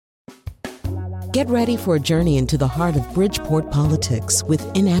Get ready for a journey into the heart of Bridgeport politics with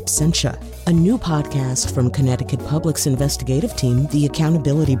In Absentia, a new podcast from Connecticut Public's investigative team, The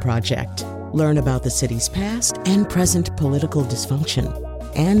Accountability Project. Learn about the city's past and present political dysfunction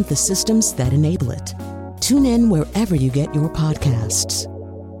and the systems that enable it. Tune in wherever you get your podcasts.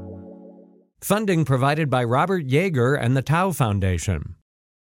 Funding provided by Robert Yeager and the Tao Foundation.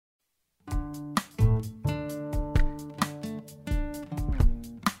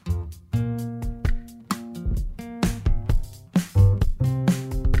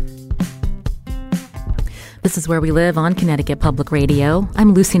 This is Where We Live on Connecticut Public Radio.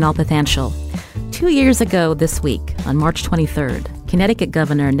 I'm Lucy Nalpathanchel. 2 years ago this week, on March 23rd, Connecticut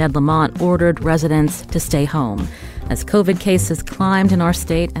Governor Ned Lamont ordered residents to stay home as COVID cases climbed in our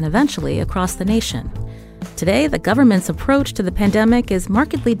state and eventually across the nation. Today, the government's approach to the pandemic is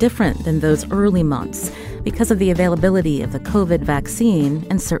markedly different than those early months because of the availability of the COVID vaccine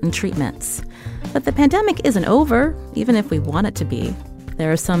and certain treatments. But the pandemic isn't over, even if we want it to be. There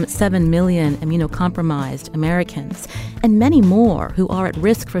are some 7 million immunocompromised Americans and many more who are at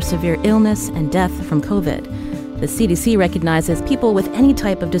risk for severe illness and death from COVID. The CDC recognizes people with any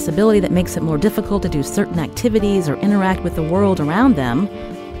type of disability that makes it more difficult to do certain activities or interact with the world around them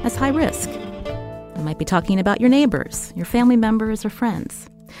as high risk. We might be talking about your neighbors, your family members, or friends.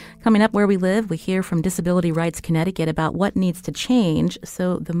 Coming up Where We Live, we hear from Disability Rights Connecticut about what needs to change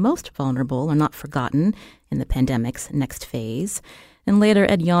so the most vulnerable are not forgotten in the pandemic's next phase. And later,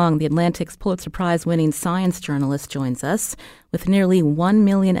 Ed Yong, the Atlantic's Pulitzer Prize-winning science journalist, joins us. With nearly 1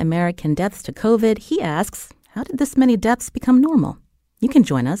 million American deaths to COVID, he asks, how did this many deaths become normal? You can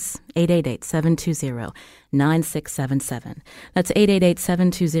join us, 888-720-9677. That's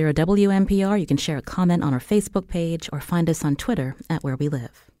 888-720-WNPR. You can share a comment on our Facebook page or find us on Twitter at Where We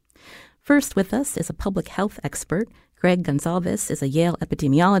Live. First with us is a public health expert. Greg Gonsalves is a Yale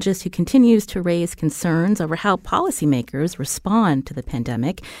epidemiologist who continues to raise concerns over how policymakers respond to the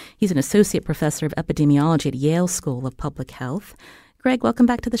pandemic. He's an associate professor of epidemiology at Yale School of Public Health. Greg, welcome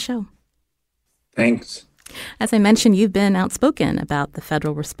back to the show. Thanks. As I mentioned, you've been outspoken about the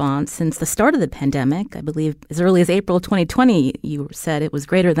federal response since the start of the pandemic. I believe as early as April 2020, you said it was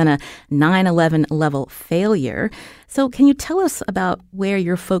greater than a 9/11 level failure. So can you tell us about where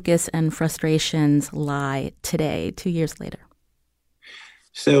your focus and frustrations lie today, 2 years later?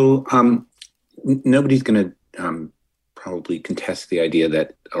 So nobody's going to probably contest the idea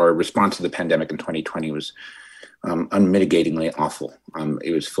that our response to the pandemic in 2020 was unmitigatingly awful.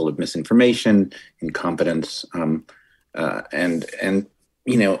 It was full of misinformation, incompetence, and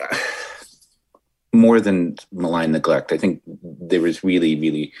more than malign neglect. I think there was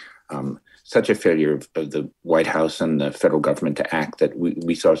really such a failure of the White House and the federal government to act that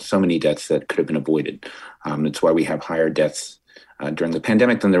we saw so many deaths that could have been avoided. It's why we have higher deaths during the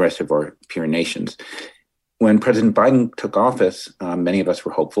pandemic than the rest of our peer nations. When President Biden took office, many of us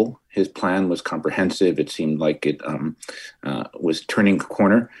were hopeful. His plan was comprehensive. It seemed like it was turning a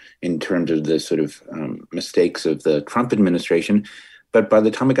corner in terms of the sort of mistakes of the Trump administration. But by the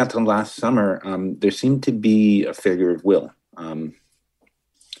time we got to last summer, there seemed to be a failure of will.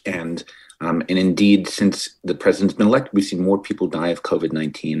 And indeed, since the president's been elected, we've seen more people die of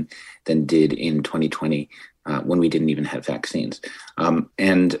COVID-19 than did in 2020 when we didn't even have vaccines.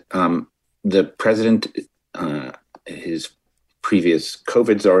 The president... his previous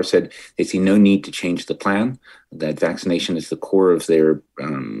COVID czar said they see no need to change the plan, that vaccination is the core of their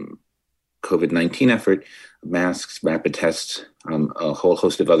COVID-19 effort, masks, rapid tests, a whole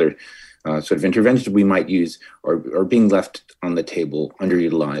host of other sort of interventions we might use are being left on the table,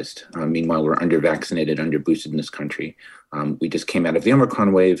 underutilized. Meanwhile, we're under-vaccinated, under-boosted in this country. We just came out of the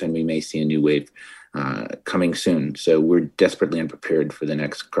Omicron wave, and we may see a new wave coming soon. So we're desperately unprepared for the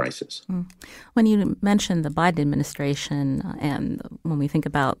next crisis. When you mentioned the Biden administration and when we think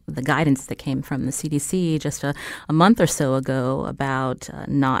about the guidance that came from the CDC just a month or so ago about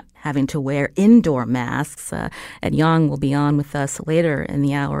not having to wear indoor masks, Ed Yong will be on with us later in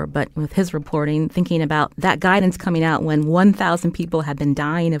the hour, but with his reporting, thinking about that guidance coming out when 1,000 people have been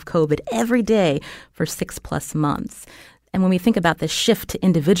dying of COVID every day for 6+ months. And when we think about this shift to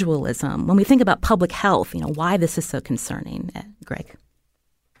individualism, when we think about public health, why this is so concerning, Greg?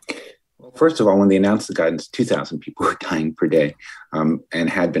 Well, first of all, when they announced the guidance, 2,000 people were dying per day and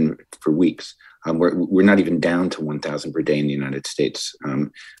had been for weeks. We're not even down to 1,000 per day in the United States,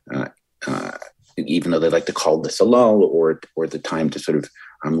 even though they like to call this a lull or the time to sort of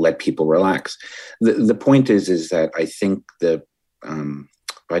let people relax. The point is that I think the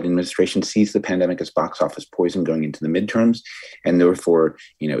Biden administration sees the pandemic as box office poison going into the midterms, and therefore,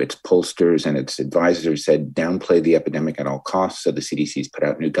 its pollsters and its advisors said downplay the epidemic at all costs. So the CDC's put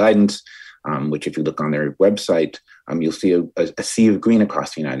out new guidance which if you look on their website, you'll see a sea of green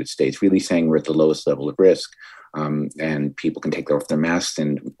across the United States, really saying we're at the lowest level of risk, and people can take off their masks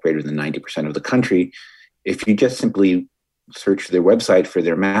in greater than 90% of the country. If you just simply search their website for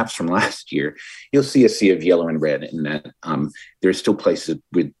their maps from last year, you'll see a sea of yellow and red in that there are still places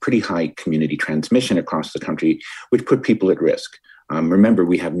with pretty high community transmission across the country, which put people at risk. Remember,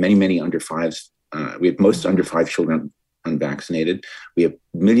 we have many under fives. We have most under 5 children unvaccinated. We have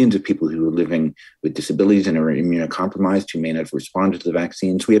millions of people who are living with disabilities and are immunocompromised who may not have responded to the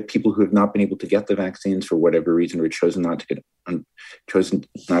vaccines. We have people who have not been able to get the vaccines for whatever reason, or chosen not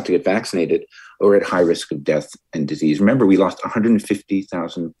to get vaccinated, or at high risk of death and disease. Remember, we lost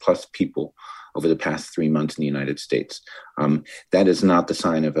 150,000 plus people over the past 3 months in the United States. That is not the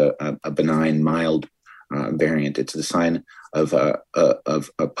sign of a benign, mild variant. It's the sign of a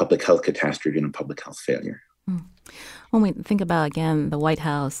public health catastrophe and a public health failure. When we think about, again, the White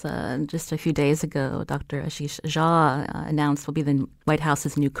House, just a few days ago, Dr. Ashish Jha announced will be the White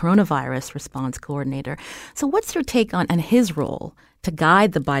House's new coronavirus response coordinator. So what's your take on his role to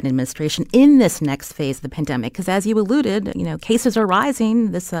guide the Biden administration in this next phase of the pandemic? Because as you alluded, cases are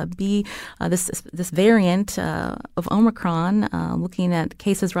rising. This variant of Omicron, looking at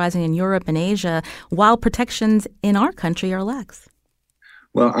cases rising in Europe and Asia, while protections in our country are lax.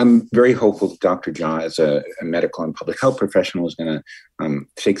 Well, I'm very hopeful that Dr. Jha, as a medical and public health professional, is going to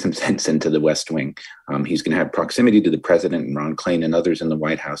take some sense into the West Wing. He's going to have proximity to the president and Ron Klain and others in the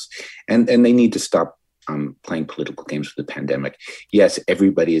White House. And they need to stop playing political games with the pandemic. Yes,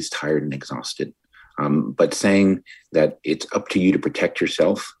 everybody is tired and exhausted. But saying that it's up to you to protect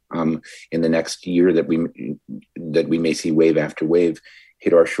yourself in the next year that we may see wave after wave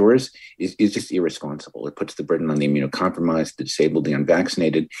hit our shores is just irresponsible. It puts the burden on the immunocompromised, the disabled, the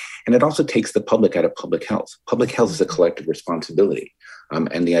unvaccinated, and it also takes the public out of public health. Public health is a collective responsibility.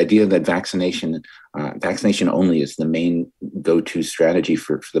 And the idea that vaccination only is the main go-to strategy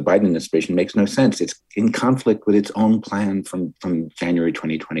for the Biden administration makes no sense. It's in conflict with its own plan from January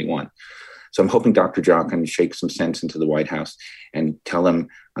 2021. So I'm hoping Dr. Jha can shake some sense into the White House and tell them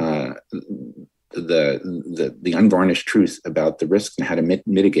the unvarnished truth about the risks and how to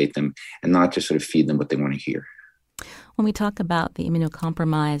mitigate them, and not just sort of feed them what they want to hear. When we talk about the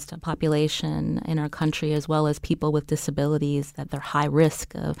immunocompromised population in our country, as well as people with disabilities, that they're high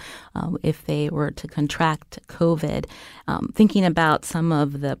risk of if they were to contract COVID, thinking about some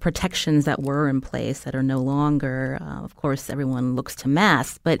of the protections that were in place that are no longer, of course, everyone looks to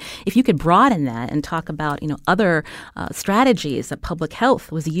masks. But if you could broaden that and talk about, other strategies that public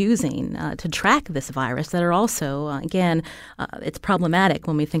health was using to track this virus that are also, again, it's problematic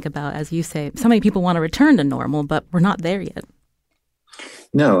when we think about, as you say, so many people want to return to normal, but we're not there yet.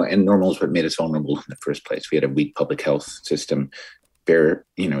 No, and normal is what made us vulnerable in the first place. We had a weak public health system,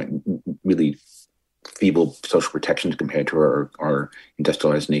 really feeble social protections compared to our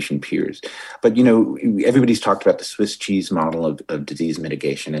industrialized nation peers. But, everybody's talked about the Swiss cheese model of disease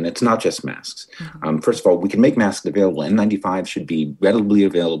mitigation, and it's not just masks. Mm-hmm. First of all, we can make masks available. N95 should be readily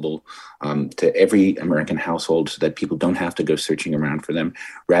available to every American household so that people don't have to go searching around for them.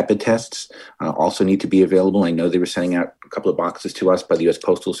 Rapid tests also need to be available. I know they were sending out a couple of boxes to us by the U.S.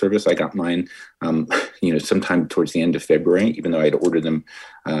 Postal Service. I got mine, sometime towards the end of February, even though I had ordered them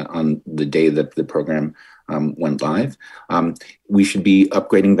on the day that the program went live. We should be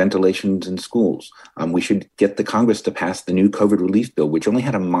upgrading ventilations in schools. We should get the Congress to pass the new COVID relief bill, which only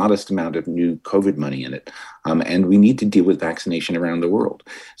had a modest amount of new COVID money in it. And we need to deal with vaccination around the world.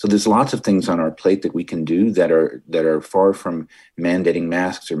 So there's lots of things on our plate that we can do that are far from mandating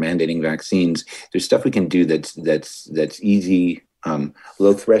masks or mandating vaccines. There's stuff we can do that's easy,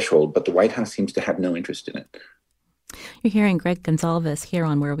 low threshold, but the White House seems to have no interest in it. You're hearing Greg Gonsalves here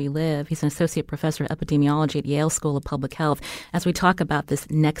on Where We Live. He's an associate professor of epidemiology at Yale School of Public Health. As we talk about this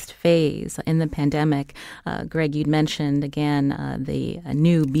next phase in the pandemic, Greg, you'd mentioned, again, the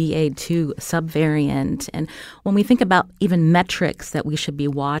new BA2 subvariant. And when we think about even metrics that we should be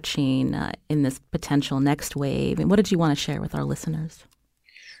watching in this potential next wave, and what did you want to share with our listeners?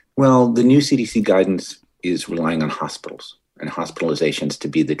 Well, the new CDC guidance is relying on hospitals and hospitalizations to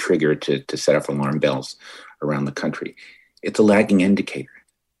be the trigger to set off alarm bells around the country. It's a lagging indicator.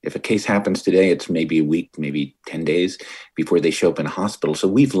 If a case happens today, it's maybe a week, maybe 10 days before they show up in a hospital. So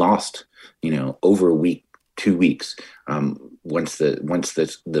we've lost, over a week, 2 weeks, once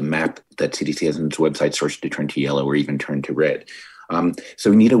the map that CDC has on its website starts to turn to yellow or even turn to red. So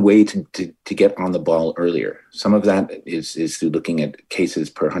we need a way to get on the ball earlier. Some of that is through looking at cases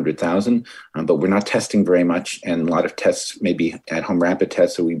per 100,000, but we're not testing very much, and a lot of tests may be at-home rapid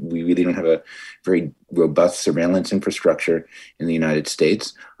tests, so we really don't have a very robust surveillance infrastructure in the United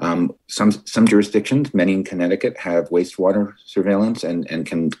States. Some jurisdictions, many in Connecticut, have wastewater surveillance and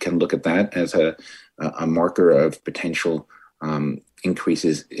can look at that as a marker of potential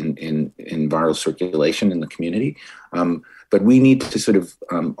increases in viral circulation in the community. But we need to sort of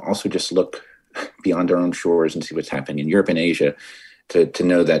also just look beyond our own shores and see what's happening in Europe and Asia to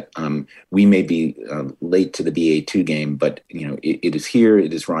know that we may be late to the BA2 game, but it is here.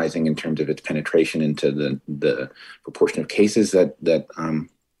 It is rising in terms of its penetration into the proportion of cases that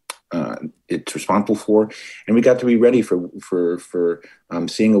it's responsible for, and we got to be ready for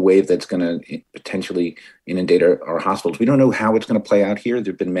seeing a wave that's going to potentially inundate our hospitals. We don't know how it's going to play out here.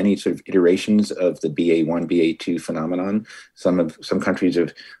 There have been many sort of iterations of the BA1, BA2 phenomenon. Some countries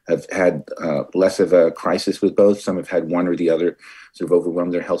have had less of a crisis with both. Some have had one or the other sort of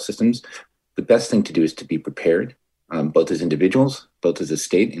overwhelm their health systems. The best thing to do is to be prepared, both as individuals, both as a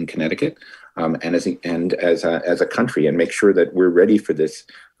state in Connecticut, and as a country, and make sure that we're ready for this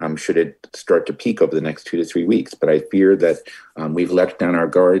should it start to peak over the next 2 to 3 weeks. But I fear that we've let down our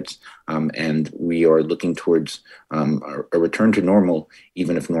guards, and we are looking towards a return to normal,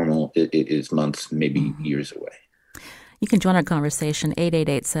 even if normal is months, maybe years away. You can join our conversation,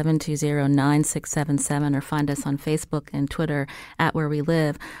 888-720-9677, or find us on Facebook and Twitter at Where We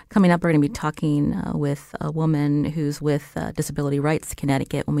Live. Coming up, we're going to be talking with a woman who's with Disability Rights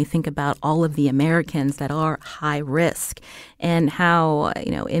Connecticut when we think about all of the Americans that are high risk and how,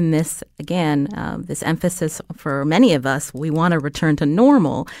 in this, again, this emphasis for many of us, we want to return to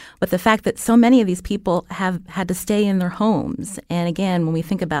normal. But the fact that so many of these people have had to stay in their homes. And again, when we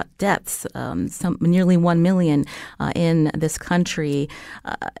think about deaths, nearly 1 million in this country,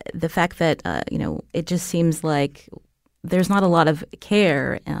 the fact that, it just seems like there's not a lot of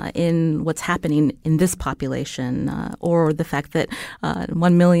care in what's happening in this population, or the fact that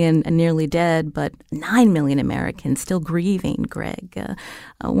 1 million are nearly dead, but 9 million Americans still grieving, Greg.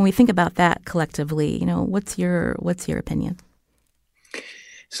 When we think about that collectively, what's your opinion?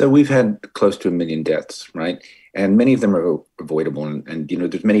 So we've had close to 1 million deaths, right? And many of them are avoidable. And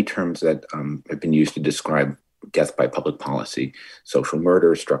there's many terms that have been used to describe death by public policy: social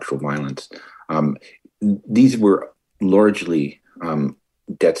murder, structural violence. These were largely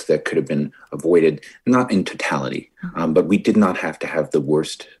deaths that could have been avoided, not in totality, but we did not have to have the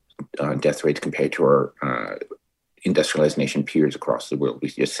worst death rates compared to our industrialized nation peers across the world. We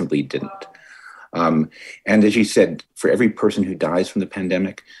just simply didn't. And as you said, for every person who dies from the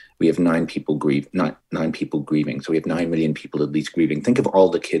pandemic, we have 9 people grieving. So we have 9 million people at least grieving. Think of all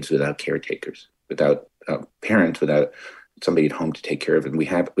the kids without caretakers, without parents, without somebody at home to take care of them. We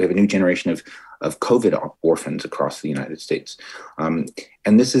have a new generation of COVID orphans across the United States, and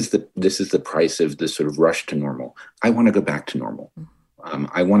this is the price of this sort of rush to normal. I want to go back to normal.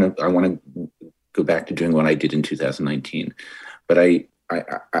 I want to go back to doing what I did in 2019, but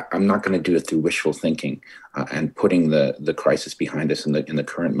I'm not going to do it through wishful thinking and putting the crisis behind us in the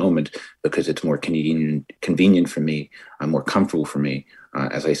current moment because it's more convenient for me, more comfortable for me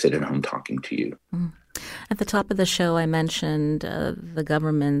as I sit at home talking to you. At the top of the show, I mentioned the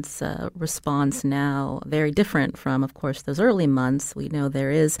government's response now, very different from, of course, those early months. We know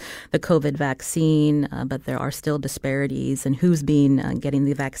there is the COVID vaccine, but there are still disparities in who's been getting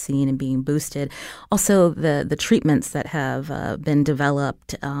the vaccine and being boosted. Also, the treatments that have been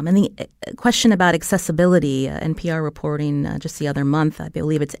developed, and the question about accessibility. NPR reporting just the other month, I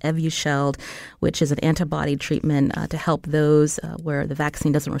believe it's Evusheld, which is an antibody treatment to help those where the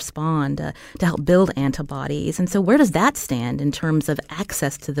vaccine doesn't respond, to help build antibodies. And so where does that stand in terms of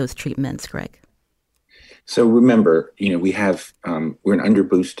access to those treatments, Greg? So remember, we have, we're an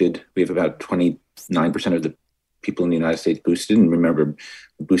underboosted, we have about 29% of the people in the United States boosted. And remember,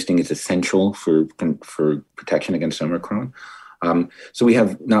 boosting is essential for protection against Omicron. So we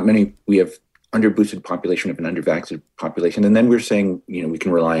have underboosted population of an undervaccinated population. And then we're saying, we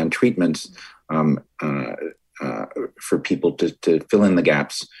can rely on treatments for people to fill in the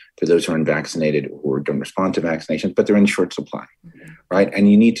gaps for those who are unvaccinated or don't respond to vaccinations, but they're in short supply, right? And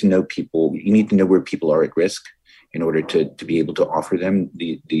you need to know where people are at risk in order to be able to offer them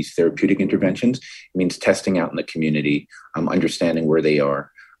these therapeutic interventions. It means testing out in the community, understanding where they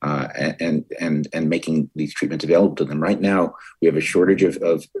are, and making these treatments available to them. Right now, we have a shortage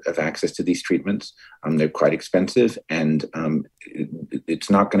of access to these treatments. They're quite expensive, and it's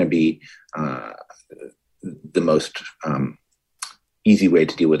not going to be the most easy way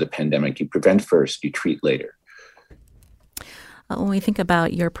to deal with a pandemic. You prevent first, you treat later. When we think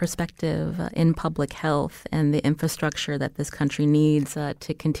about your perspective in public health and the infrastructure that this country needs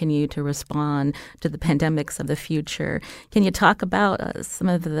to continue to respond to the pandemics of the future, can you talk about some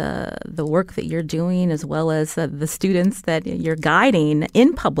of the work that you're doing as well as the students that you're guiding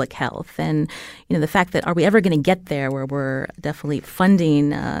in public health? And, the fact that are we ever going to get there where we're definitely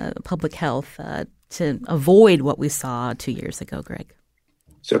funding public health to avoid what we saw 2 years ago, Greg?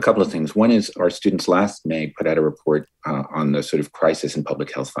 So a couple of things. One is our students last May put out a report on the sort of crisis in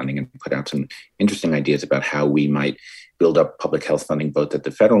public health funding and put out some interesting ideas about how we might build up public health funding both at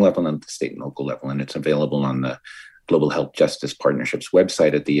the federal level and at the state and local level. And it's available on the Global Health Justice Partnerships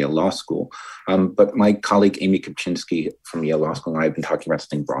website at the Yale Law School. But my colleague Amy Kopczynski from Yale Law School and I have been talking about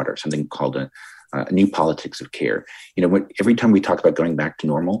something broader, something called a new politics of care. Every time we talk about going back to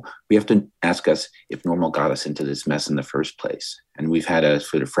normal, we have to ask us if normal got us into this mess in the first place. And we've had a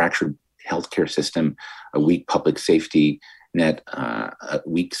sort of fractured healthcare system, a weak public safety net,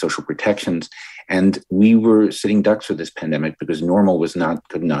 weak social protections. And we were sitting ducks for this pandemic because normal was not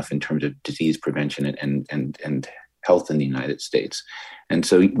good enough in terms of disease prevention and health in the United States. And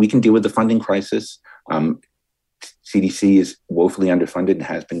so we can deal with the funding crisis. CDC is woefully underfunded and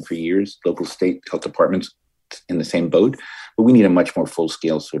has been for years. Local state health departments in the same boat. But we need a much more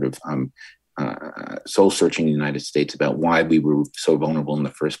full-scale sort of soul-searching in the United States about why we were so vulnerable in the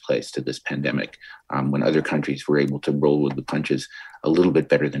first place to this pandemic when other countries were able to roll with the punches a little bit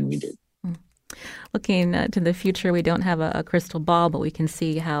better than we did. Looking to the future, we don't have a crystal ball, but we can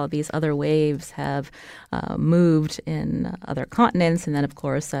see how these other waves have moved in other continents and then, of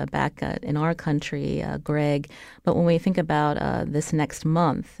course, back in our country, Greg. But when we think about this next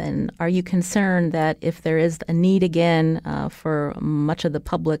month, and are you concerned that if there is a need again for much of the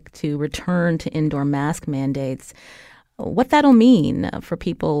public to return to indoor mask mandates, what that'll mean for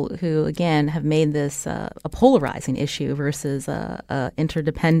people who, again, have made this a polarizing issue versus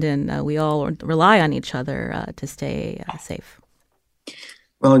interdependent? We all rely on each other to stay safe.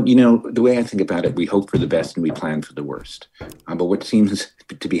 Well, the way I think about it, we hope for the best and we plan for the worst. But what seems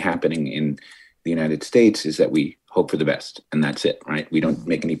to be happening in the United States is that we hope for the best, and that's it, right? We don't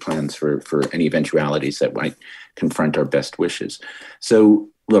make any plans for any eventualities that might confront our best wishes. So,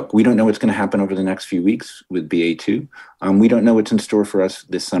 look, we don't know what's going to happen over the next few weeks with BA2. We don't know what's in store for us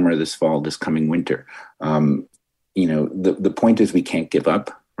this summer, this fall, this coming winter. The point is we can't give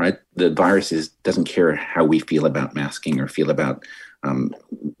up, right? The virus doesn't care how we feel about masking or feel about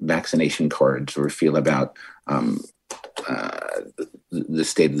vaccination cards or feel about the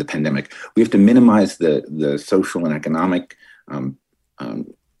state of the pandemic. We have to minimize the social and economic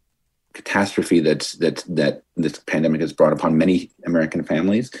catastrophe that this pandemic has brought upon many American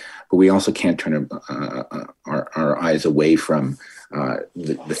families, but we also can't turn our eyes away from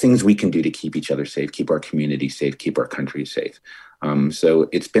the things we can do to keep each other safe, keep our community safe, keep our country safe. So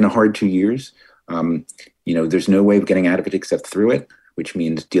it's been a hard 2 years. There's no way of getting out of it except through it, which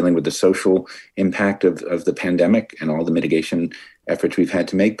means dealing with the social impact of the pandemic and all the mitigation efforts we've had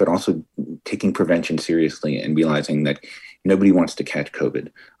to make, but also taking prevention seriously and realizing that nobody wants to catch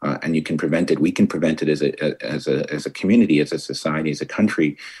COVID, and you can prevent it. We can prevent it as a community, as a society, as a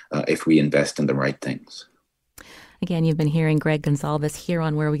country, if we invest in the right things. Again, you've been hearing Greg Gonsalves here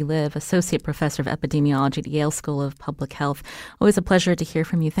on Where We Live, Associate Professor of Epidemiology at Yale School of Public Health. Always a pleasure to hear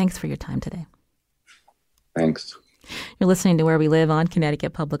from you. Thanks for your time today. Thanks. You're listening to Where We Live on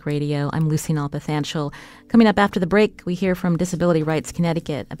Connecticut Public Radio. I'm Lucy Nalpathanchel. Coming up after the break, we hear from Disability Rights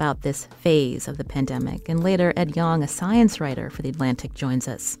Connecticut about this phase of the pandemic. And later, Ed Yong, a science writer for The Atlantic, joins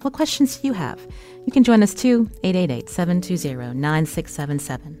us. What questions do you have? You can join us too,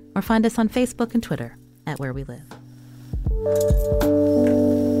 888-720-9677, or find us on Facebook and Twitter at Where We Live.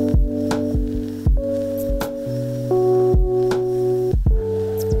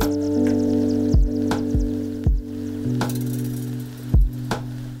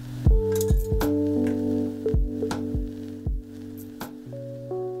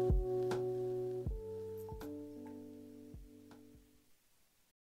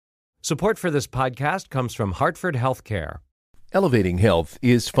 Support for this podcast comes from Hartford Healthcare. Elevating Health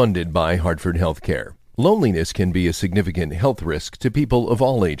is funded by Hartford Healthcare. Loneliness can be a significant health risk to people of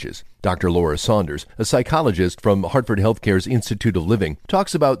all ages. Dr. Laura Saunders, a psychologist from Hartford Healthcare's Institute of Living,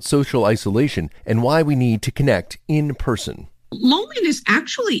 talks about social isolation and why we need to connect in person. Loneliness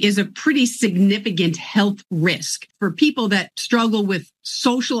actually is a pretty significant health risk for people that struggle with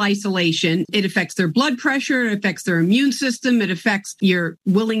social isolation. It affects their blood pressure, it affects their immune system, it affects your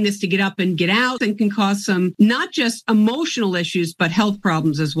willingness to get up and get out, and can cause some not just emotional issues, but health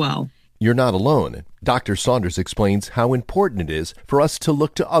problems as well. You're not alone. Dr. Saunders explains how important it is for us to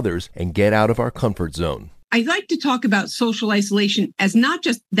look to others and get out of our comfort zone. I like to talk about social isolation as not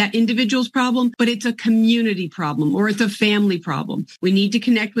just that individual's problem, but it's a community problem or it's a family problem. We need to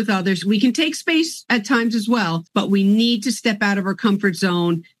connect with others. We can take space at times as well, but we need to step out of our comfort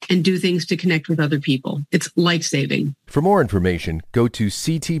zone and do things to connect with other people. It's life-saving. For more information, go to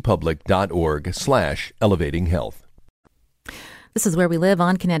ctpublic.org/elevatinghealth. This is Where We Live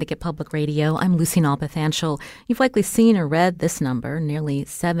on Connecticut Public Radio. I'm Lucy Nalpathanchel. You've likely seen or read this number. Nearly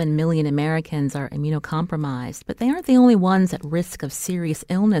 7 million Americans are immunocompromised, but they aren't the only ones at risk of serious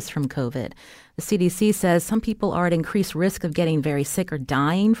illness from COVID. The CDC says some people are at increased risk of getting very sick or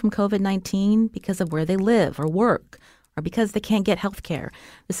dying from COVID-19 because of where they live or work, or because they can't get health care.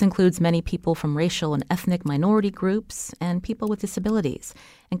 This includes many people from racial and ethnic minority groups and people with disabilities.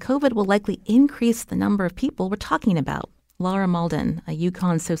 And COVID will likely increase the number of people we're talking about. Laura Malden, a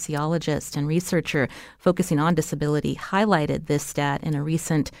UConn sociologist and researcher focusing on disability, highlighted this stat in a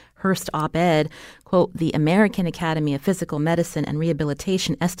recent Hearst op-ed. Quote, the American Academy of Physical Medicine and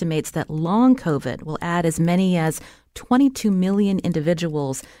Rehabilitation estimates that long COVID will add as many as 22 million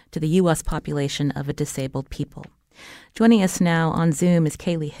individuals to the U.S. population of disabled people. Joining us now on Zoom is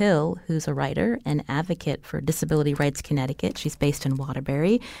Kaylee Hill, who's a writer and advocate for Disability Rights Connecticut. She's based in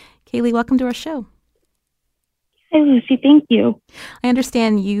Waterbury. Kaylee, welcome to our show. Hey, Lucy. Thank you. I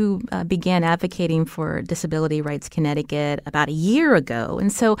understand you began advocating for Disability Rights Connecticut about a year ago.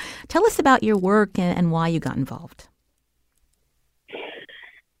 And so tell us about your work and why you got involved.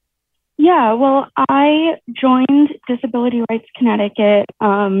 Yeah, well, I joined Disability Rights Connecticut.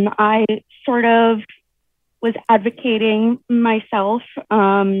 I sort of was advocating myself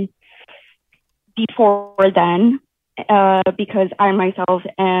before then. Because I myself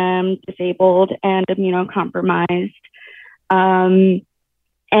am disabled and immunocompromised. And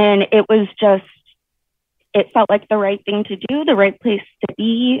it felt like the right thing to do, the right place to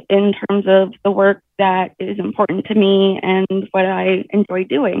be in terms of the work that is important to me and what I enjoy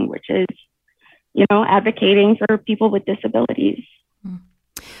doing, which is, advocating for people with disabilities.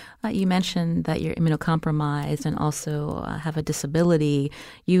 You mentioned that you're immunocompromised and also have a disability.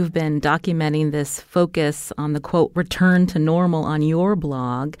 You've been documenting this focus on the, quote, return to normal on your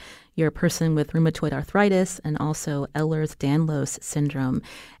blog. You're a person with rheumatoid arthritis and also Ehlers-Danlos syndrome.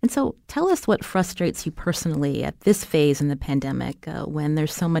 And so tell us what frustrates you personally at this phase in the pandemic when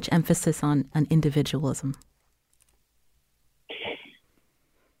there's so much emphasis on individualism.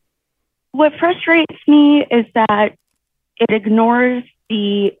 What frustrates me is that it ignores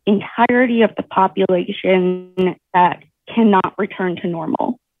the entirety of the population that cannot return to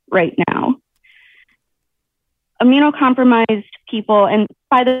normal right now. Immunocompromised people, and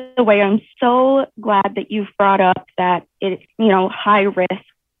by the way, I'm so glad that you've brought up that high risk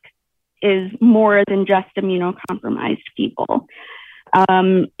is more than just immunocompromised people,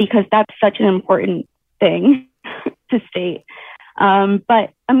 because that's such an important thing to state.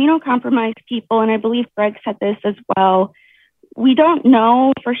 But immunocompromised people, and I believe Greg said this as well, we don't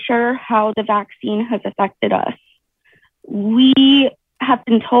know for sure how the vaccine has affected us. We have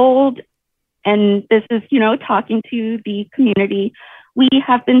been told, and this is, talking to the community, we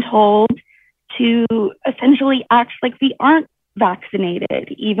have been told to essentially act like we aren't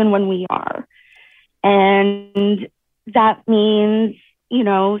vaccinated, even when we are. And that means,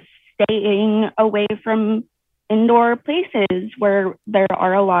 staying away from indoor places where there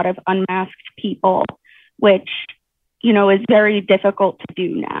are a lot of unmasked people, which is very difficult to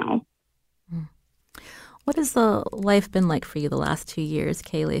do now. What has the life been like for you the last 2 years,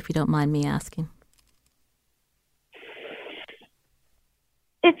 Kaylee, if you don't mind me asking?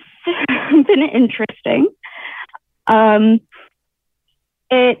 It's been interesting.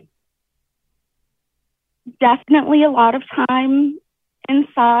 It definitely a lot of time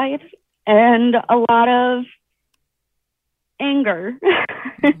inside and a lot of anger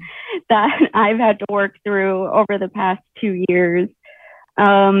that I've had to work through over the past 2 years.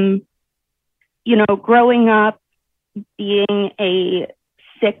 Growing up, being a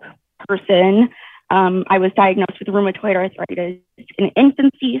sick person, I was diagnosed with rheumatoid arthritis in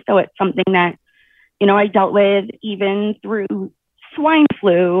infancy, so it's something that, I dealt with even through swine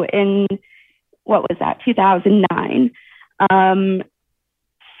flu in, 2009.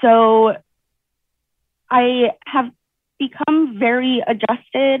 So I have become very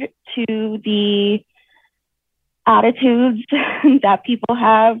adjusted to the attitudes that people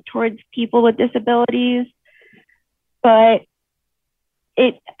have towards people with disabilities, but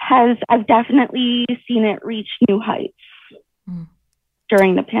I've definitely seen it reach new heights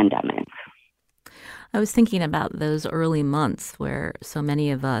during the pandemic. I was thinking about those early months where so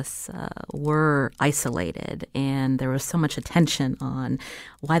many of us were isolated and there was so much attention on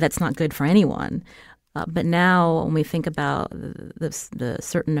why that's not good for anyone. But now when we think about the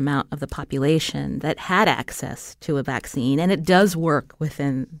certain amount of the population that had access to a vaccine, and it does work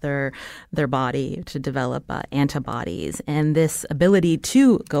within their body to develop antibodies, and this ability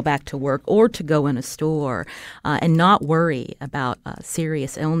to go back to work or to go in a store and not worry about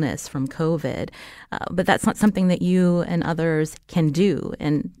serious illness from COVID. But that's not something that you and others can do.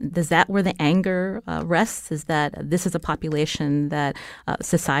 And is that where the anger rests, is that this is a population that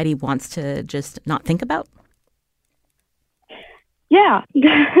society wants to just not think about? Yeah,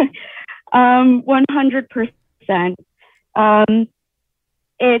 100%.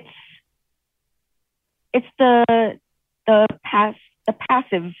 It's the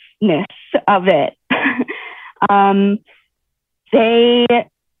passiveness of it.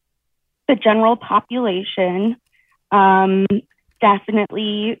 The general population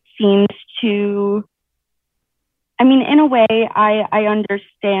definitely seems to. I mean, in a way, I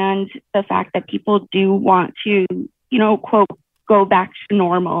understand the fact that people do want to, quote, go back to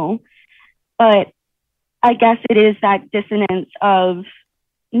normal. But I guess it is that dissonance of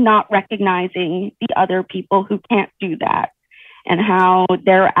not recognizing the other people who can't do that and how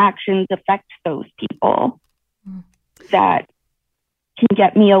their actions affect those people that can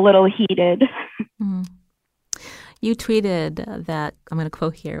get me a little heated. Mm. You tweeted that, I'm going to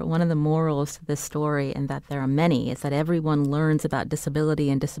quote here, one of the morals to this story, and that there are many, is that everyone learns about disability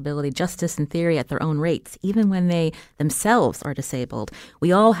and disability justice in theory at their own rates, even when they themselves are disabled.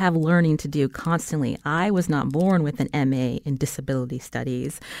 We all have learning to do constantly. I was not born with an MA in disability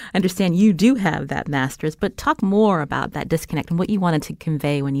studies. I understand you do have that master's, but talk more about that disconnect and what you wanted to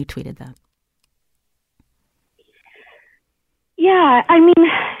convey when you tweeted that. Yeah, I mean,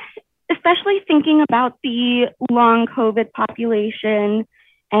 especially thinking about the long COVID population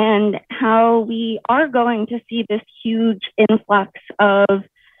and how we are going to see this huge influx of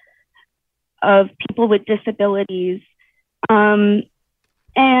people with disabilities. And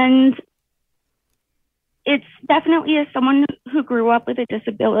it's definitely, as someone who grew up with a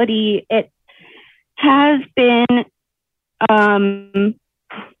disability, it has been, I'm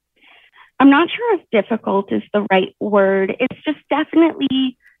not sure if difficult is the right word. It's just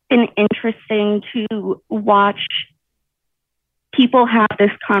definitely been interesting to watch people have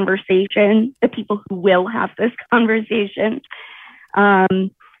this conversation, the people who will have this conversation,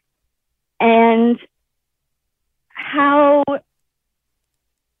 and how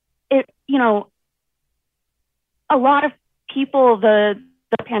it, a lot of people, the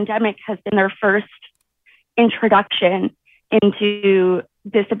pandemic has been their first introduction into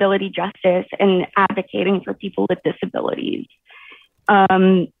disability justice and advocating for people with disabilities.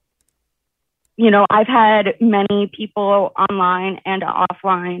 I've had many people online and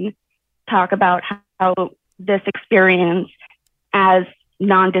offline talk about how this experience as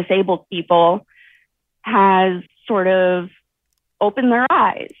non-disabled people has sort of opened their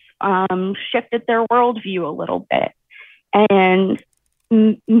eyes, shifted their worldview a little bit, and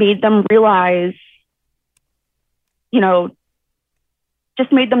made them realize,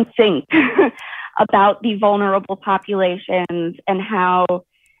 just made them think about the vulnerable populations and how,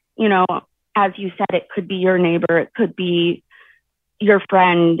 as you said, it could be your neighbor, it could be your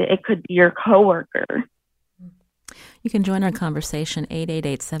friend, it could be your coworker. You can join our conversation,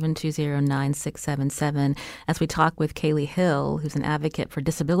 888-720-9677, as we talk with Kaylee Hill, who's an advocate for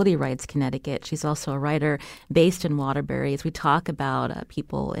Disability Rights Connecticut. She's also a writer based in Waterbury, as we talk about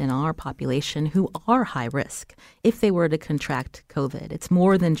people in our population who are high risk if they were to contract COVID. It's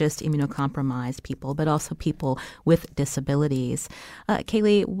more than just immunocompromised people, but also people with disabilities.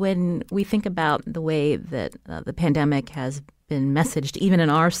 Kaylee, when we think about the way that the pandemic has been messaged, even in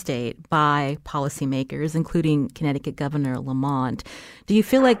our state, by policymakers, including Connecticut Governor Lamont, do you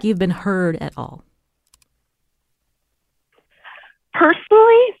feel like you've been heard at all?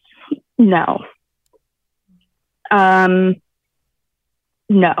 Personally, no.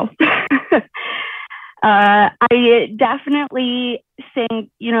 No. I definitely think,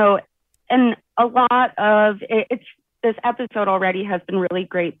 and a lot of this episode already has been really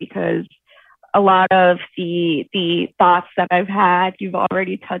great because a lot of the thoughts that I've had, you've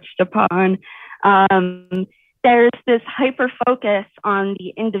already touched upon. There's this hyper focus on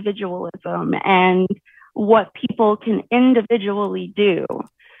the individualism and what people can individually do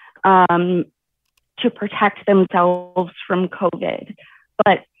to protect themselves from COVID.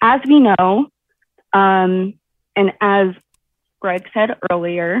 But as we know, and as Greg said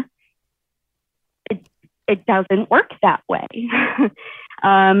earlier, it doesn't work that way.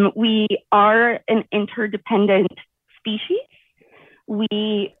 We are an interdependent species.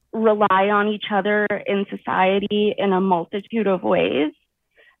 We rely on each other in society in a multitude of ways.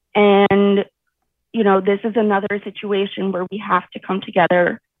 And this is another situation where we have to come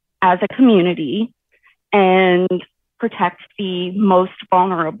together as a community and protect the most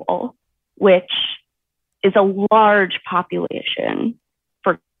vulnerable, which is a large population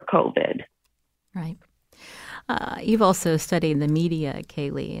for COVID. Right. You've also studied the media,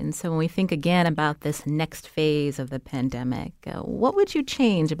 Kaylee. And so when we think again about this next phase of the pandemic, what would you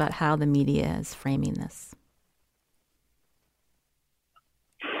change about how the media is framing this?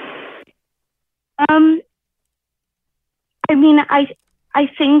 I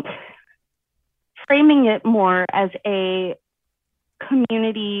think framing it more as a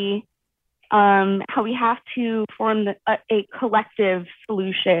community, how we have to form a collective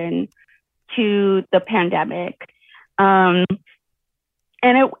solution to the pandemic. And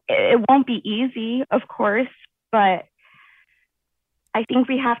it won't be easy, of course, but I think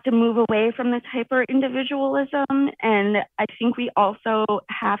we have to move away from this hyper individualism. And I think we also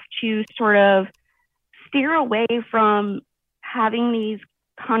have to sort of steer away from having these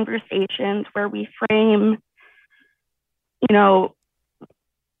conversations where we frame,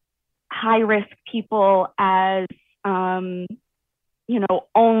 high risk people as,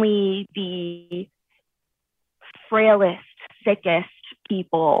 only the frailest, sickest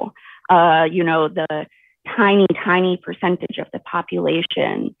people, the tiny percentage of the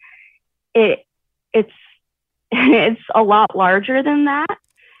population. It's a lot larger than that.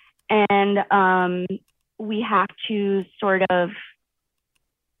 And we have to sort of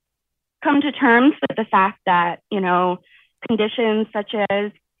come to terms with the fact that, conditions such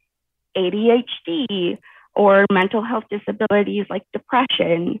as ADHD or mental health disabilities like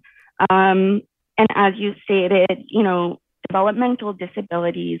depression, and as you stated, developmental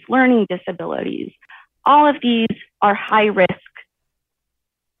disabilities, learning disabilities, all of these are high risk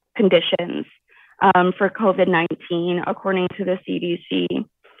conditions for COVID-19, according to the CDC.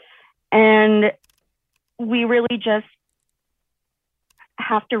 And we really just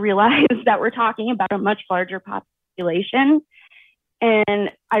have to realize that we're talking about a much larger population.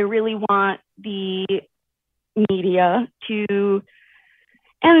 And I really want the media to,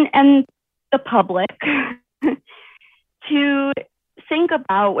 and the public to think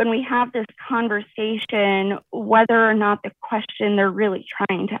about, when we have this conversation, whether or not the question they're really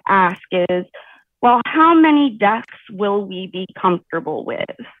trying to ask is, well, how many deaths will we be comfortable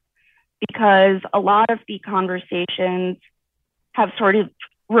with? Because a lot of the conversations have sort of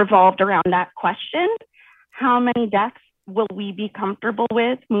revolved around that question. How many deaths will we be comfortable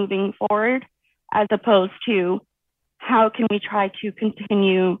with moving forward, as opposed to how can we try to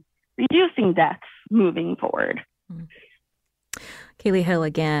continue reducing deaths moving forward? Kaylee Hill,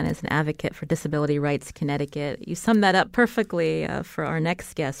 again, is an advocate for Disability Rights Connecticut. You summed that up perfectly for our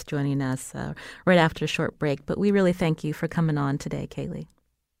next guest joining us right after a short break. But we really thank you for coming on today, Kaylee.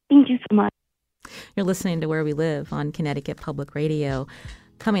 Thank you so much. You're listening to Where We Live on Connecticut Public Radio.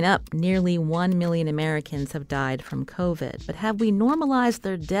 Coming up, nearly 1 million Americans have died from COVID. But have we normalized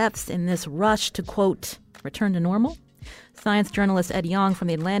their deaths in this rush to, quote, return to normal? Science journalist Ed Yong from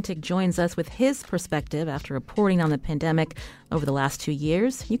The Atlantic joins us with his perspective after reporting on the pandemic over the last 2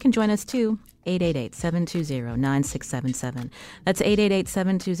 years. You can join us too, 888-720-9677. That's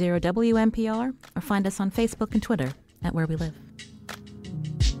 888-720-WNPR, or find us on Facebook and Twitter at Where We Live.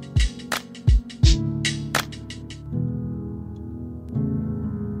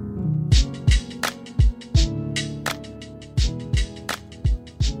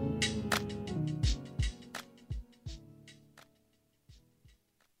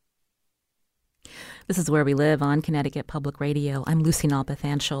 This is Where We Live on Connecticut Public Radio. I'm Lucy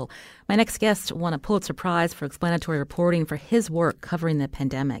Nalpathanchel. My next guest won a Pulitzer Prize for explanatory reporting for his work covering the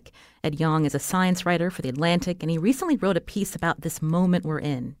pandemic. Ed Yong is a science writer for The Atlantic, and he recently wrote a piece about this moment we're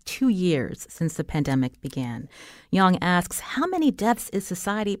in, 2 years since the pandemic began. Yong asks, how many deaths is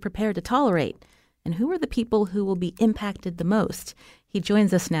society prepared to tolerate? And who are the people who will be impacted the most? He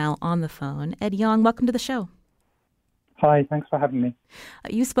joins us now on the phone. Ed Yong, welcome to the show. Hi, thanks for having me.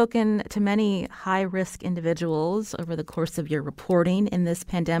 You've spoken to many high-risk individuals over the course of your reporting in this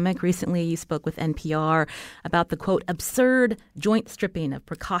pandemic. Recently, you spoke with NPR about the, quote, absurd joint stripping of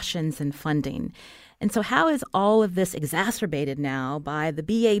precautions and funding. And so how is all of this exacerbated now by the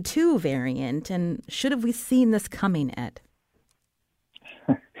BA2 variant? And should have we seen this coming, Ed?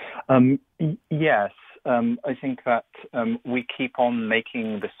 Yes. I think that we keep on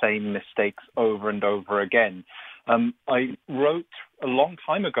making the same mistakes over and over again. I wrote a long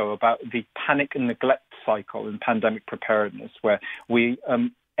time ago about the panic and neglect cycle in pandemic preparedness, where we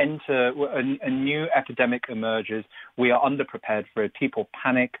enter a new epidemic emerges. We are underprepared for it. People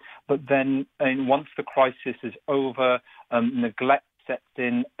panic, but then once the crisis is over, neglect sets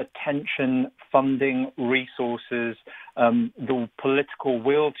in, attention, funding, resources, the political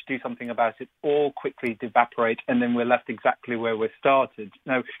will to do something about it all quickly evaporate, and then we're left exactly where we started.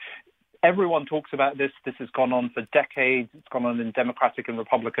 Now, everyone talks about this. This has gone on for decades. It's gone on in Democratic and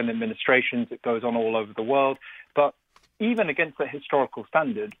Republican administrations. It goes on all over the world. But even against the historical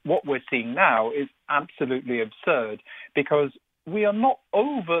standard, what we're seeing now is absolutely absurd, because we are not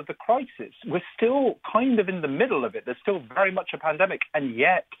over the crisis. We're still kind of in the middle of it. There's still very much a pandemic, and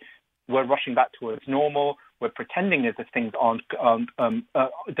yet we're rushing back towards normal. We're pretending as if things don't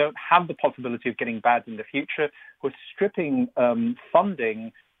have the possibility of getting bad in the future. We're stripping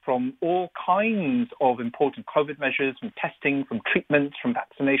funding from all kinds of important COVID measures, from testing, from treatments, from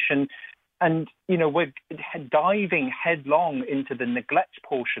vaccination. And, we're diving headlong into the neglect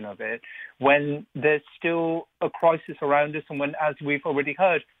portion of it when there's still a crisis around us, and when, as we've already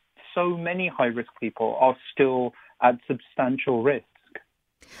heard, so many high-risk people are still at substantial risk.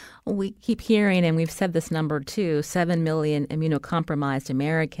 We keep hearing, and we've said this number too, 7 million immunocompromised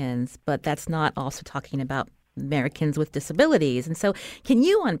Americans, but that's not also talking about Americans with disabilities. And so can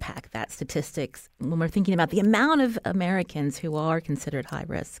you unpack that statistics when we're thinking about the amount of Americans who are considered high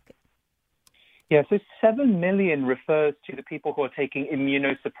risk? Yeah, so 7 million refers to the people who are taking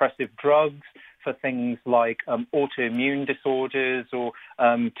immunosuppressive drugs for things like autoimmune disorders, or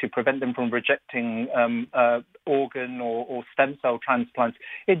to prevent them from rejecting organ or stem cell transplants.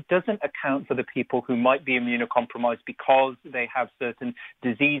 It doesn't account for the people who might be immunocompromised because they have certain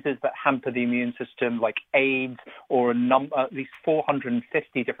diseases that hamper the immune system, like AIDS, or at least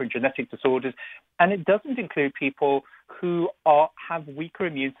 450 different genetic disorders. And it doesn't include people who have weaker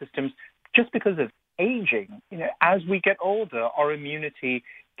immune systems just because of aging. As we get older, our immunity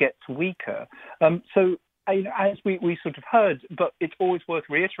gets weaker. So as we sort of heard, but it's always worth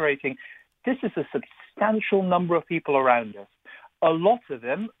reiterating, this is a substantial number of people around us. A lot of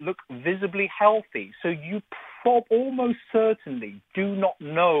them look visibly healthy. So you almost certainly do not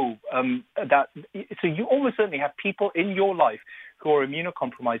know that. So you almost certainly have people in your life who are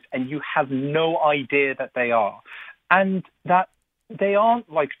immunocompromised, and you have no idea that they are. And that they aren't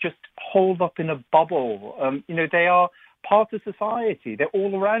just holed up in a bubble. They are part of society. They're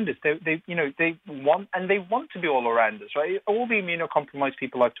all around us. They want to be all around us, right? All the immunocompromised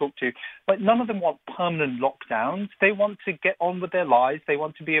people I've talked to, none of them want permanent lockdowns. They want to get on with their lives. They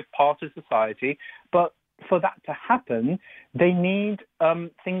want to be a part of society. But for that to happen, they need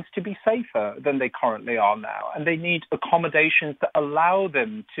things to be safer than they currently are now, and they need accommodations that allow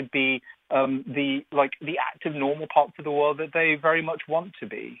them to be the active, normal parts of the world that they very much want to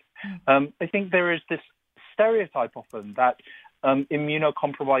be. I think there is this stereotype often that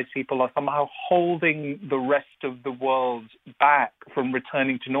immunocompromised people are somehow holding the rest of the world back from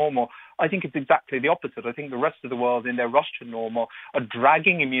returning to normal. I think it's exactly the opposite. I think the rest of the world, in their rush to normal, are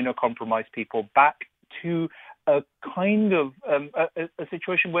dragging immunocompromised people back to a kind of a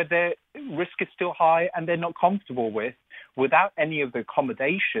situation where their risk is still high and they're not comfortable with, without any of the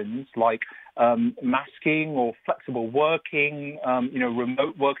accommodations like masking or flexible working,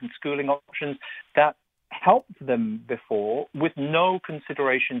 remote work and schooling options that helped them before, with no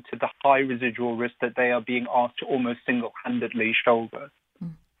consideration to the high residual risk that they are being asked to almost single-handedly shoulder.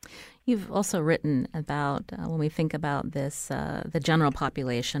 You've also written about, when we think about this, the general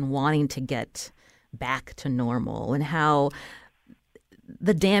population wanting to get back to normal and how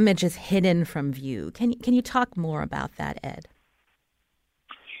the damage is hidden from view. Can you talk more about that, Ed?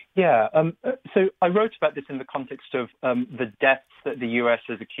 Yeah, so I wrote about this in the context of the deaths that the U.S.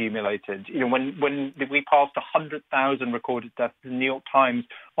 has accumulated. When we passed 100,000 recorded deaths, the New York Times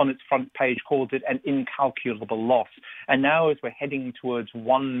on its front page called it an incalculable loss. And now as we're heading towards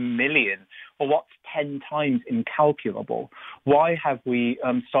 1 million, well, what's 10 times incalculable? Why have we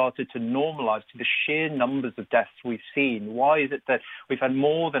started to normalize to the sheer numbers of deaths we've seen? Why is it that we've had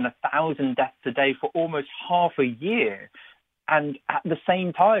more than 1,000 deaths a day for almost half a year? And at the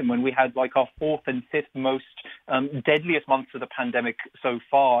same time, when we had our fourth and fifth most deadliest months of the pandemic so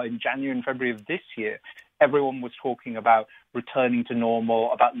far in January and February of this year, everyone was talking about returning to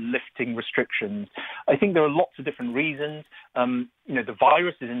normal, about lifting restrictions. I think there are lots of different reasons. The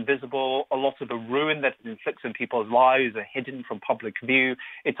virus is invisible. A lot of the ruin that it inflicts on people's lives are hidden from public view.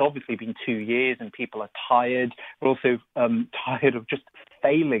 It's obviously been 2 years and people are tired. We're also tired of just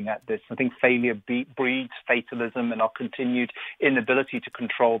failing at this. I think failure breeds fatalism, and our continued inability to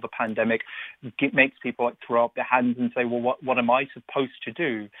control the pandemic makes people throw up their hands and say, well, what am I supposed to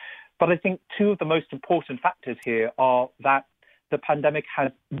do? But I think two of the most important factors here are that the pandemic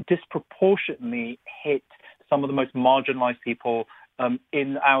has disproportionately hit some of the most marginalized people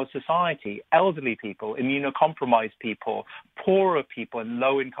in our society: elderly people, immunocompromised people, poorer people in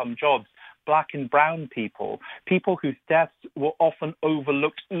low-income jobs, Black and brown people, people whose deaths were often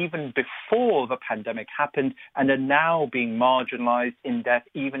overlooked even before the pandemic happened and are now being marginalized in death,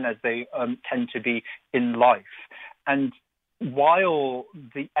 even as they tend to be in life. And while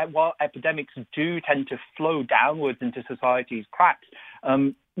epidemics do tend to flow downwards into society's cracks,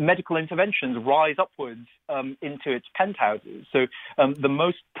 medical interventions rise upwards into its penthouses. So the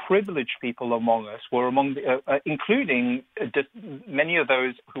most privileged people among us were including many of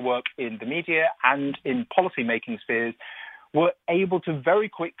those who work in the media and in policy-making spheres, were able to very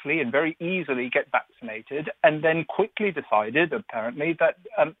quickly and very easily get vaccinated, and then quickly decided, apparently, that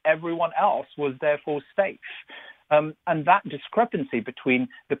everyone else was therefore safe. And that discrepancy between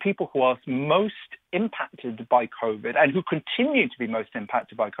the people who are most impacted by COVID and who continue to be most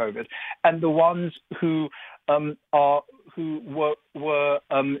impacted by COVID, and the ones who were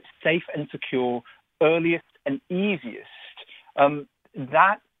safe and secure earliest and easiest,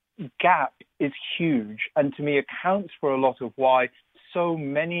 that gap is huge, and to me accounts for a lot of why so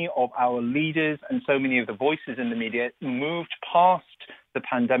many of our leaders and so many of the voices in the media moved past the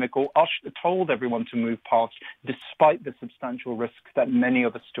pandemic, or told everyone to move past, despite the substantial risks that many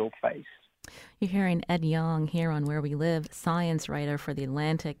of us still face. You're hearing Ed Yong here on Where We Live, science writer for The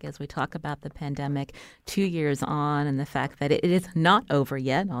Atlantic, as we talk about the pandemic 2 years on and the fact that it is not over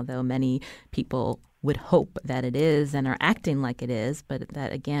yet, although many people would hope that it is and are acting like it is, but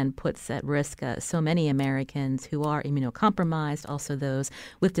that again puts at risk so many Americans who are immunocompromised, also those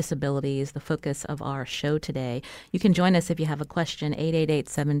with disabilities, the focus of our show today. You can join us if you have a question,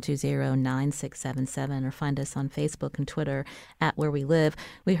 888-720-9677, or find us on Facebook and Twitter at Where We Live.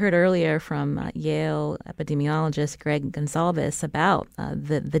 We heard earlier from Yale epidemiologist Greg Gonsalves about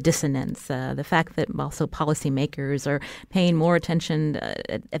the dissonance, the fact that also policymakers are paying more attention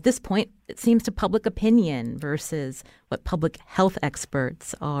at this point, it seems, to public opinion versus what public health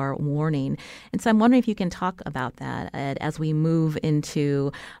experts are warning. And so I'm wondering if you can talk about that, Ed, as we move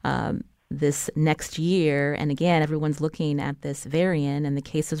into this next year. And again, everyone's looking at this variant and the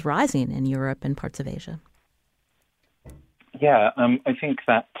cases rising in Europe and parts of Asia. Yeah, I think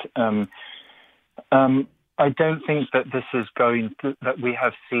that I don't think that this is that we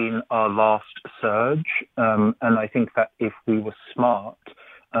have seen our last surge. And I think that if we were smart,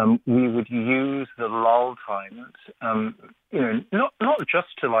 we would use the lull times, not just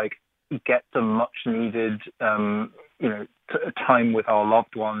to get the much needed, time with our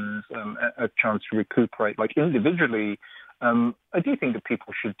loved ones, a chance to recuperate. Individually, I do think that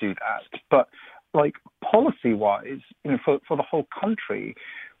people should do that. But policy-wise, for the whole country,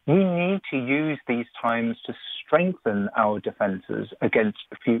 we need to use these times to strengthen our defenses against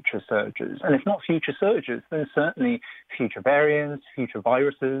future surges. And if not future surges, then certainly future variants, future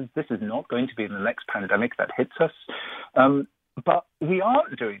viruses. This is not going to be the next pandemic that hits us. But we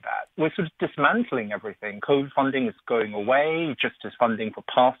aren't doing that. We're sort of dismantling everything. COVID funding is going away, just as funding for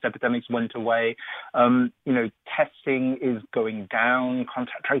past epidemics went away. Testing is going down,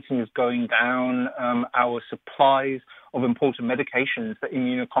 contact tracing is going down. Our supplies of important medications that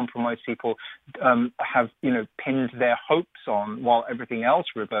immunocompromised people have, pinned their hopes on while everything else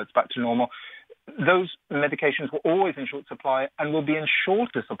reverts back to normal. Those medications were always in short supply and will be in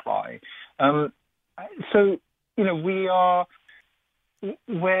shorter supply.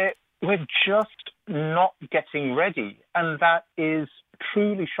 We're just not getting ready, and that is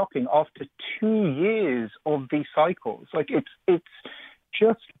truly shocking after 2 years of these cycles. It's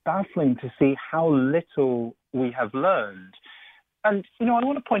just baffling to see how little we have learned. And I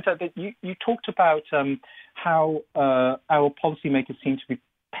want to point out that you talked about how our policymakers seem to be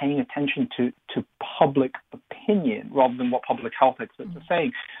paying attention to public opinion rather than what public health experts are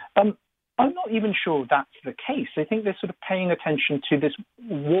saying. I'm not even sure that's the case. I think they're sort of paying attention to this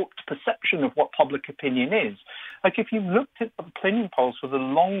warped perception of what public opinion is. If you've looked at opinion polls for the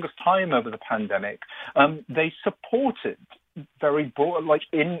longest time over the pandemic, they supported very broad,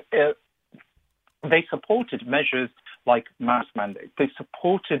 they supported measures like mask mandates. They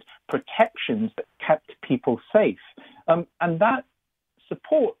supported protections that kept people safe. And that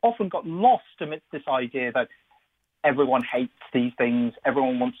support often got lost amidst this idea that everyone hates these things,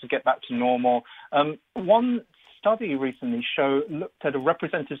 everyone wants to get back to normal. One study recently looked at a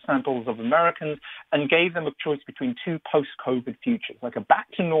representative samples of Americans and gave them a choice between two post-COVID futures, like a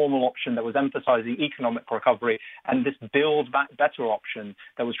back-to-normal option that was emphasizing economic recovery and this Build Back Better option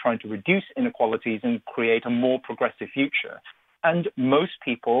that was trying to reduce inequalities and create a more progressive future. And most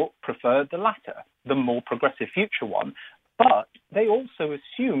people preferred the latter, the more progressive future one. But they also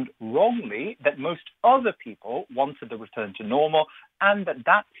assumed wrongly that most other people wanted the return to normal and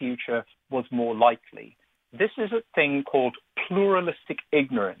that future was more likely. This is a thing called pluralistic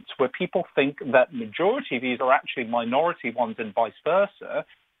ignorance, where people think that majority views are actually minority ones and vice versa.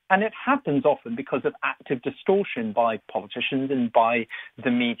 And it happens often because of active distortion by politicians and by the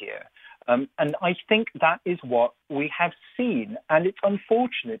media. And I think that is what we have seen. And it's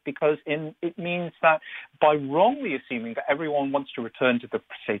unfortunate because it means that by wrongly assuming that everyone wants to return to the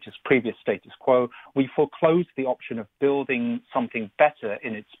previous status quo, we foreclose the option of building something better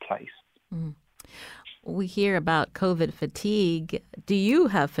in its place. Mm. We hear about COVID fatigue. Do you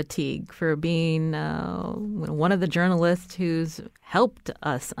have fatigue for being one of the journalists who's helped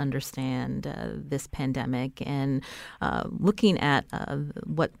us understand this pandemic and looking at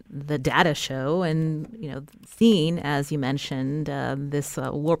what the data show and, seeing, as you mentioned, this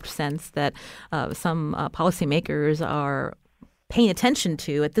warped sense that some policymakers are paying attention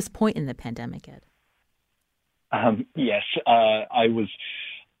to at this point in the pandemic, Ed? Yes,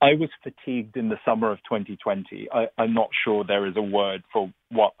 I was fatigued in the summer of 2020. I'm not sure there is a word for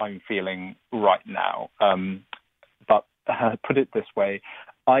what I'm feeling right now. But put it this way,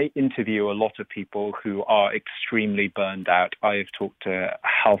 I interview a lot of people who are extremely burned out. I've talked to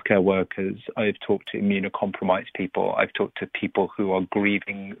healthcare workers. I've talked to immunocompromised people. I've talked to people who are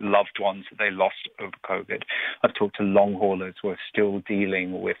grieving loved ones that they lost over COVID. I've talked to long haulers who are still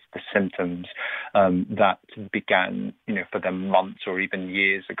dealing with the symptoms that began, for them months or even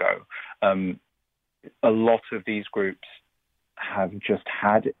years ago. A lot of these groups have just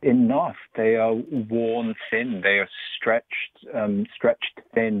had enough. They are worn thin. They are stretched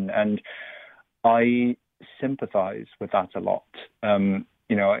thin, and I sympathize with that a lot.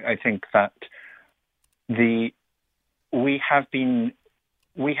 I think that we have been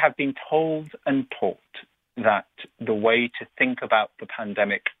told and taught that the way to think about the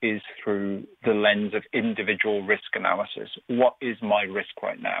pandemic is through the lens of individual risk analysis. What is my risk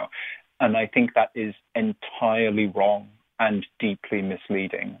right now? And I think that is entirely wrong and deeply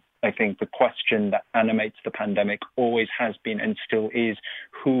misleading. I think the question that animates the pandemic always has been and still is,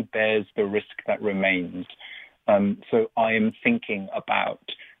 who bears the risk that remains? So I am thinking about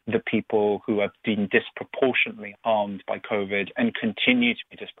the people who have been disproportionately harmed by COVID and continue to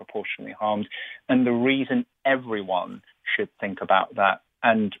be disproportionately harmed. And the reason everyone should think about that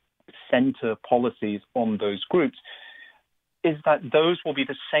and center policies on those groups is that those will be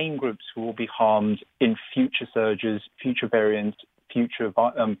the same groups who will be harmed in future surges, future variants, future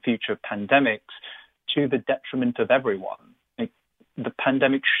pandemics, to the detriment of everyone. The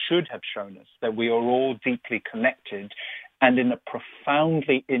pandemic should have shown us that we are all deeply connected, and in a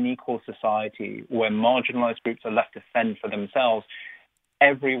profoundly unequal society where marginalized groups are left to fend for themselves,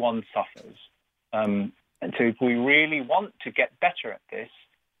 everyone suffers. And so if we really want to get better at this,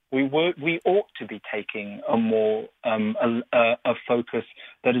 we ought to be taking a more a focus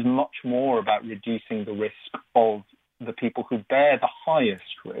that is much more about reducing the risk of the people who bear the highest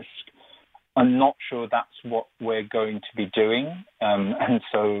risk. I'm not sure that's what we're going to be doing, and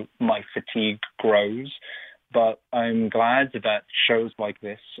so my fatigue grows. But I'm glad that shows like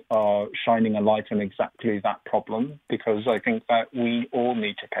this are shining a light on exactly that problem, because I think that we all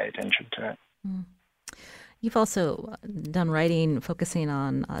need to pay attention to it. Mm. You've also done writing focusing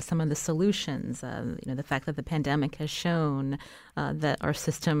on some of the solutions, the fact that the pandemic has shown that our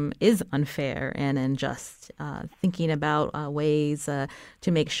system is unfair and unjust, thinking about ways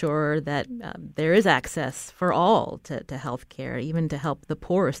to make sure that there is access for all to health care, even to help the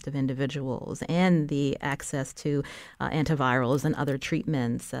poorest of individuals, and the access to antivirals and other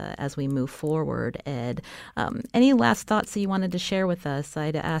treatments as we move forward, Ed. Any last thoughts that you wanted to share with us?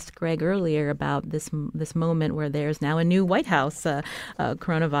 I'd asked Greg earlier about this moment where there's now a new White House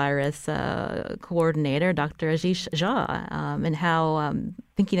coronavirus coordinator, Dr. Ashish Jha, and how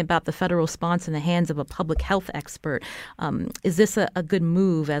thinking about the federal response in the hands of a public health expert, is this a good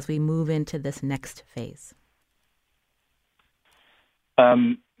move as we move into this next phase?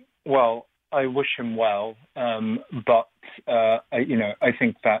 Well, I wish him well, but I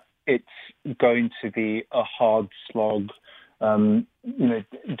think that it's going to be a hard slog.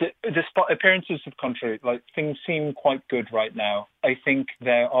 Despite appearances of contrary, things seem quite good right now. I think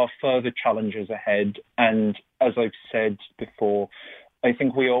there are further challenges ahead, and as I've said before, I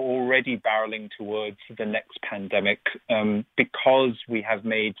think we are already barreling towards the next pandemic because we have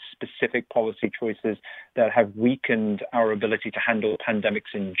made specific policy choices that have weakened our ability to handle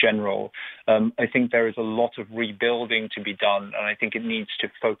pandemics in general. I think there is a lot of rebuilding to be done, and I think it needs to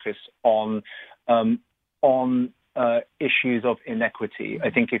focus on issues of inequity.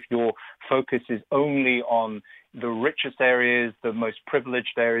 I think if your focus is only on the richest areas, the most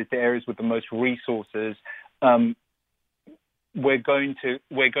privileged areas, the areas with the most resources, we're going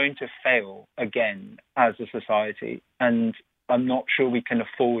to fail again as a society, and I'm not sure we can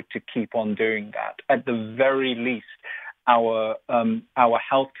afford to keep on doing that. At the very least, our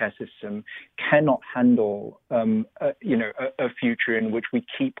healthcare system cannot handle a future in which we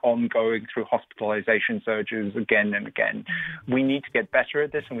keep on going through hospitalization surges again and again. We need to get better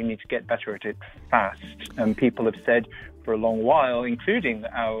at this, and we need to get better at it fast. People have said for a long while, including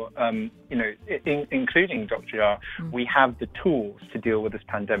including Dr. Jha, we have the tools to deal with this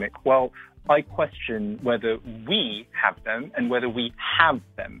pandemic. Well, I question whether we have them and whether we have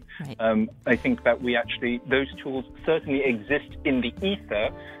them. Right. I think that those tools certainly exist in the ether,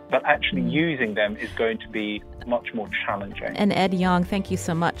 but actually using them is going to be much more challenging. And Ed Yong, thank you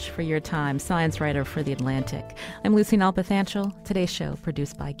so much for your time, science writer for The Atlantic. I'm Lucy Nalpathanchil. Today's show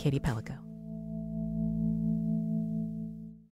produced by Katie Pellico.